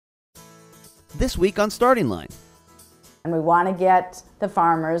This week on Starting Line. And we want to get the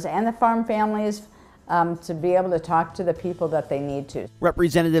farmers and the farm families to be able to talk to the people that they need to.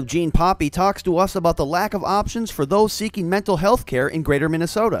 Representative Jean Poppe talks to us about the lack of options for those seeking mental health care in Greater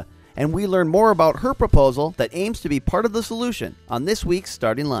Minnesota. And we learn more about her proposal that aims to be part of the solution on this week's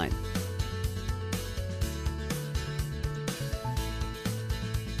Starting Line.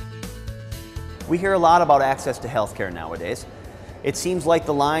 We hear a lot about access to health care nowadays. It seems like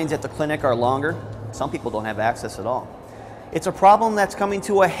the lines at the clinic are longer. Some people don't have access at all. It's a problem that's coming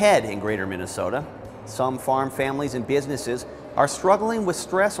to a head in Greater Minnesota. Some farm families and businesses are struggling with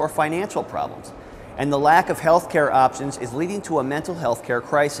stress or financial problems, and the lack of health care options is leading to a mental health care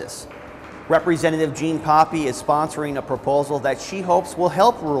crisis. Representative Jean Poppe is sponsoring a proposal that she hopes will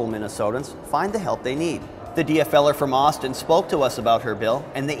help rural Minnesotans find the help they need. The DFLer from Austin spoke to us about her bill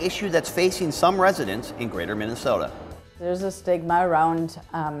and the issue that's facing some residents in Greater Minnesota. There's a stigma around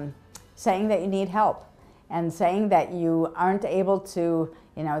saying that you need help and saying that you aren't able to,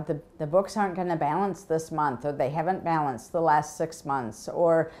 the books aren't going to balance this month, or they haven't balanced the last 6 months,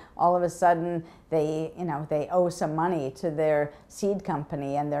 or all of a sudden they owe some money to their seed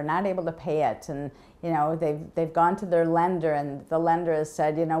company and they're not able to pay it, and they've gone to their lender and the lender has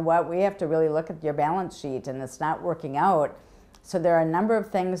said, you know what, we have to really look at your balance sheet and it's not working out. So there are a number of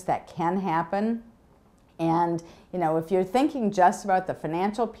things that can happen, and if you're thinking just about the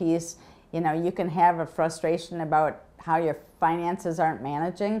financial piece, you can have a frustration about how your finances aren't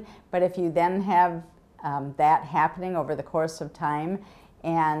managing, but if you then have that happening over the course of time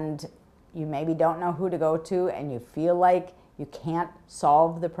and you maybe don't know who to go to and you feel like you can't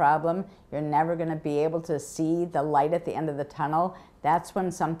solve the problem, you're never going to be able to see the light at the end of the tunnel, that's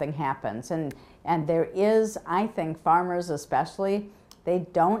when something happens. And there is, I think, farmers especially, they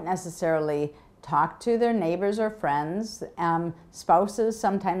don't necessarily talk to their neighbors or friends. Spouses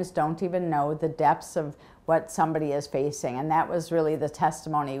sometimes don't even know the depths of what somebody is facing, and that was really the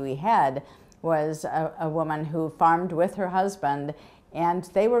testimony we had, was a woman who farmed with her husband, and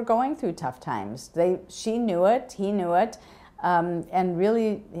they were going through tough times. She knew it, he knew it, and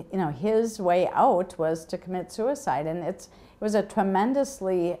really, his way out was to commit suicide, and it was a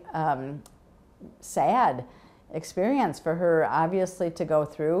tremendously sad experience for her, obviously, to go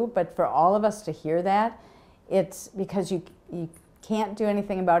through, but for all of us to hear that, it's because you can't do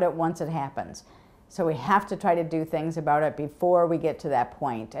anything about it once it happens. So we have to try to do things about it before we get to that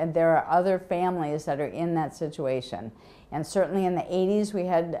point. And there are other families that are in that situation. And certainly in the 80s, we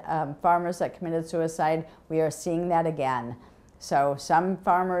had farmers that committed suicide. We are seeing that again. So some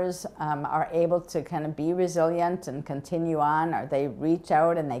farmers are able to kind of be resilient and continue on, or they reach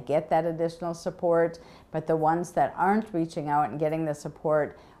out and they get that additional support. But the ones that aren't reaching out and getting the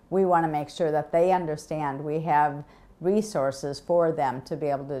support, we want to make sure that they understand we have resources for them to be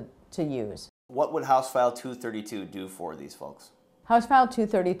able to use. What would House File 232 do for these folks? House File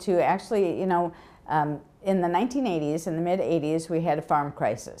 232, actually, in the 1980s, in the mid-80s, we had a farm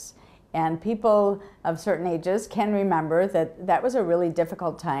crisis. And people of certain ages can remember that that was a really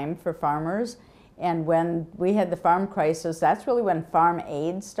difficult time for farmers. And when we had the farm crisis, that's really when Farm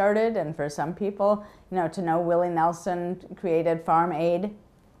Aid started. And for some people, to know Willie Nelson created Farm Aid.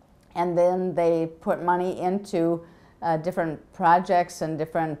 And then they put money into different projects and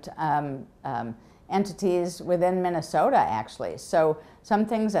different entities within Minnesota, actually. So some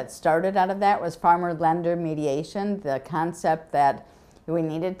things that started out of that was farmer-lender mediation, the concept that we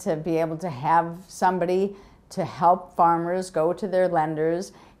needed to be able to have somebody to help farmers go to their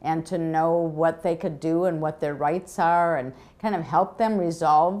lenders and to know what they could do and what their rights are, and kind of help them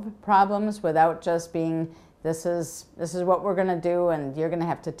resolve problems without just being, this is what we're going to do and you're going to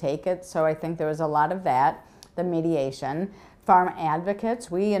have to take it. So I think there was a lot of that, the mediation. Farm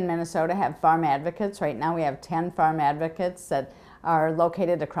advocates, we in Minnesota have farm advocates. Right now we have 10 farm advocates that are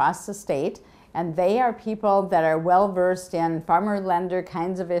located across the state. And they are people that are well-versed in farmer-lender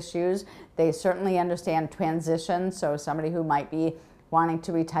kinds of issues. They certainly understand transition, so somebody who might be wanting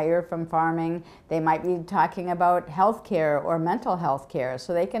to retire from farming. They might be talking about health care or mental health care,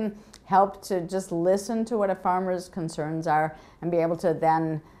 so they can help to just listen to what a farmer's concerns are and be able to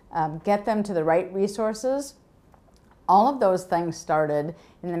then get them to the right resources. All of those things started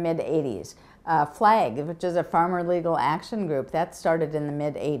in the mid-80s. FLAG, which is a Farmer Legal Action Group, that started in the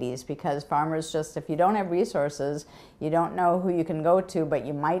mid-80s because farmers just, if you don't have resources, you don't know who you can go to, but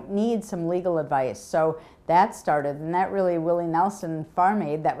you might need some legal advice. So that started, and that really, Willie Nelson Farm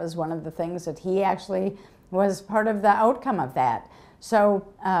Aid, that was one of the things that he actually was part of the outcome of that. So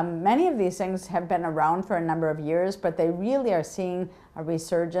many of these things have been around for a number of years, but they really are seeing a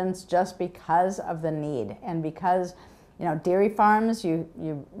resurgence just because of the need and because dairy farms,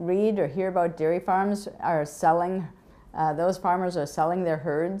 you read or hear about dairy farms are selling, those farmers are selling their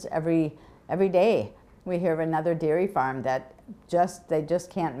herds every day. We hear of another dairy farm that they just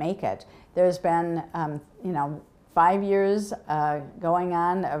can't make it. There's been, 5 years going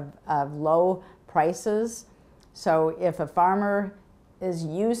on of low prices. So if a farmer is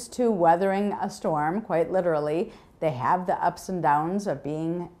used to weathering a storm, quite literally, they have the ups and downs of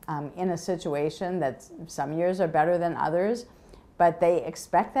being in a situation that some years are better than others, but they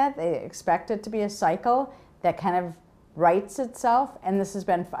expect that. They expect it to be a cycle that kind of rights itself, and this has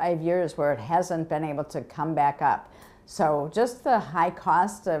been 5 years where it hasn't been able to come back up. So just the high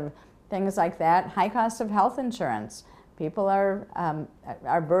cost of things like that, high cost of health insurance. People are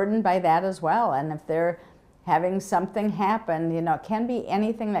burdened by that as well, and if they're having something happen, it can be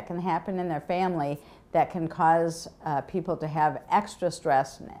anything that can happen in their family that can cause people to have extra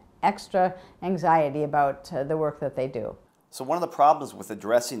stress and extra anxiety about the work that they do. So one of the problems with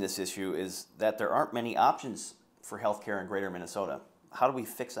addressing this issue is that there aren't many options for healthcare in Greater Minnesota. How do we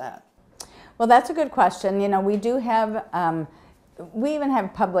fix that? Well, that's a good question. We do have, we even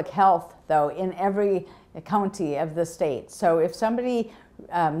have public health, though, in every county of the state. So if somebody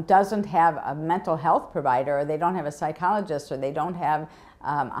doesn't have a mental health provider, or they don't have a psychologist, or they don't have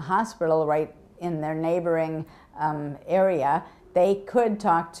a hospital right in their neighboring area, they could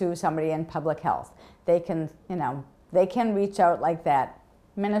talk to somebody in public health. They can, they can reach out like that.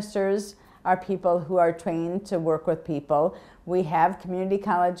 Ministers are people who are trained to work with people. We have community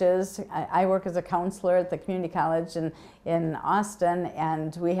colleges. I work as a counselor at the community college in Austin,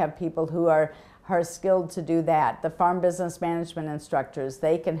 and we have people who are skilled to do that. The farm business management instructors,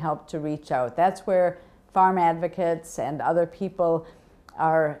 they can help to reach out. That's where farm advocates and other people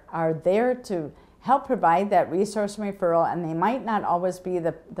are there to help provide that resource and referral, and they might not always be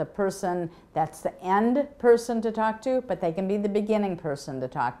the person that's the end person to talk to, but they can be the beginning person to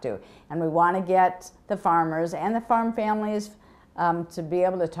talk to. And we want to get the farmers and the farm families to be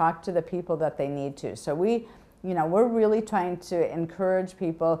able to talk to the people that they need to. So we're really trying to encourage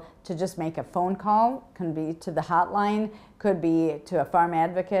people to just make a phone call. Can be to the hotline, could be to a farm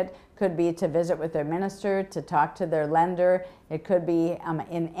advocate, could be to visit with their minister, to talk to their lender. It could be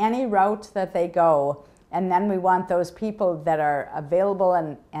in any route that they go. And then we want those people that are available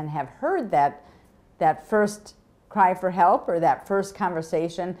and have heard that first cry for help or that first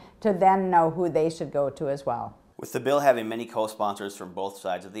conversation to then know who they should go to as well. With the bill having many co-sponsors from both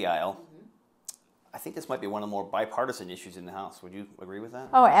sides of the aisle, I think this might be one of the more bipartisan issues in the House. Would you agree with that?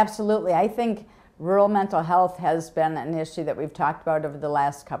 Oh, absolutely. I think rural mental health has been an issue that we've talked about over the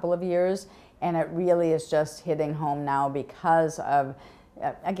last couple of years, and it really is just hitting home now because of,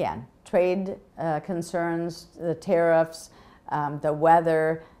 again, trade concerns, the tariffs, the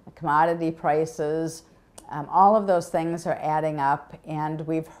weather, commodity prices. All of those things are adding up, and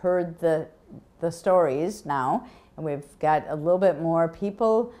we've heard the stories now, and we've got a little bit more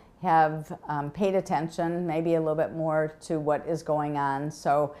people have paid attention, maybe a little bit more to what is going on.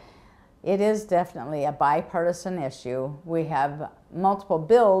 So it is definitely a bipartisan issue. We have multiple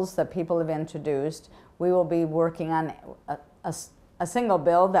bills that people have introduced. We will be working on a single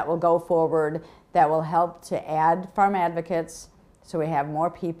bill that will go forward that will help to add farm advocates, so we have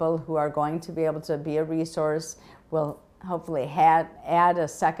more people who are going to be able to be a resource. We'll hopefully add at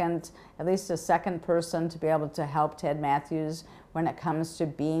least a second person to be able to help Ted Matthews when it comes to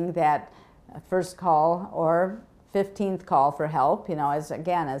being that first call or 15th call for help, as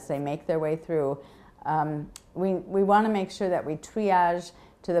they make their way through. We want to make sure that we triage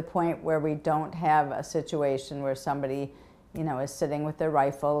to the point where we don't have a situation where somebody, is sitting with their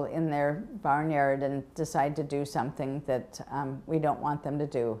rifle in their barnyard and decide to do something that we don't want them to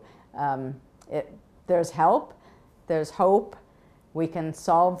do. There's help, there's hope, we can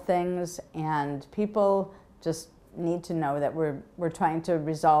solve things, and people just need to know that we're trying to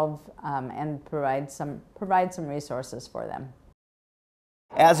resolve and provide some resources for them.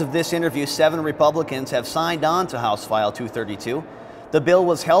 As of this interview, 7 Republicans have signed on to House File 232. The bill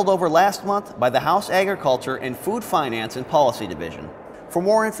was held over last month by the House Agriculture and Food Finance and Policy Division. For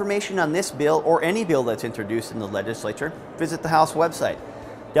more information on this bill or any bill that's introduced in the legislature, visit the House website,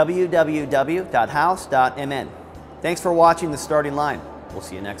 www.house.mn. Thanks for watching The Starting Line. We'll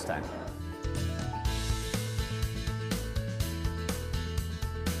see you next time.